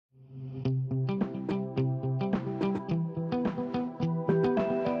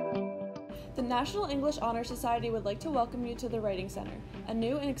National English Honor Society would like to welcome you to the Writing Center, a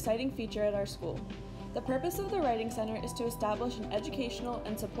new and exciting feature at our school. The purpose of the Writing Center is to establish an educational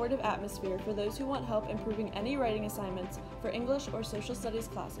and supportive atmosphere for those who want help improving any writing assignments for English or social studies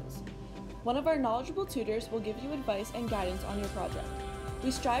classes. One of our knowledgeable tutors will give you advice and guidance on your project.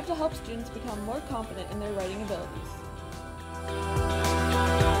 We strive to help students become more confident in their writing abilities.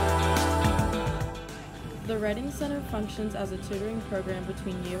 The Writing Center functions as a tutoring program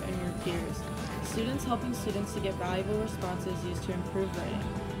between you and your peers, students helping students to get valuable responses used to improve writing.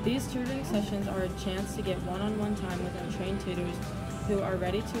 These tutoring sessions are a chance to get one-on-one time with our trained tutors who are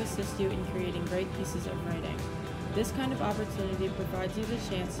ready to assist you in creating great pieces of writing. This kind of opportunity provides you the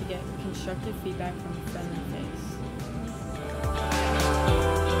chance to get constructive feedback from a friendly face.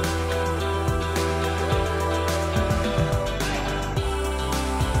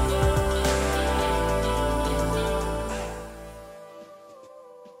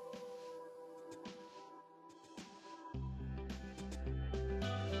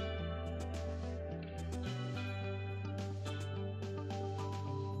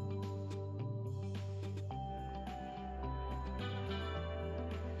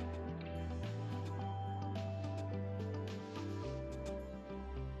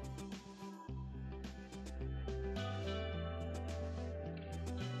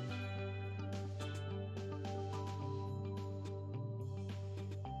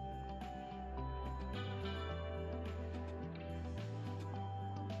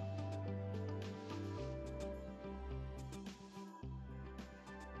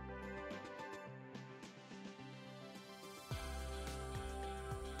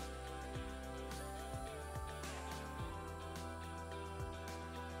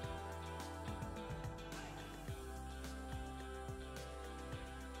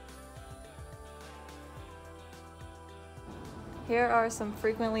 Here are some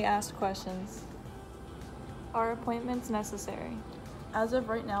frequently asked questions. Are appointments necessary? As of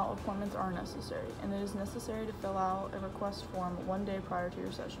right now, appointments are necessary, and it is necessary to fill out a request form one day prior to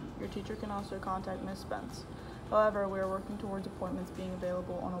your session. Your teacher can also contact Ms. Spence. However, we are working towards appointments being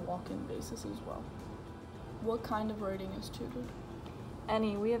available on a walk-in basis as well. What kind of writing is tutored?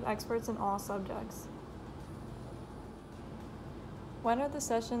 Any. We have experts in all subjects. When are the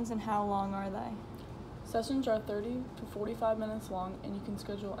sessions and how long are they? Sessions are 30 to 45 minutes long, and you can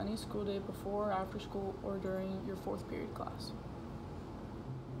schedule any school day before or after school or during your 4th period class.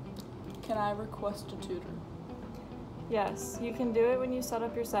 Can I request a tutor? Yes, you can do it when you set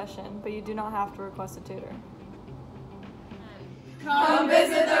up your session, but you do not have to request a tutor. Come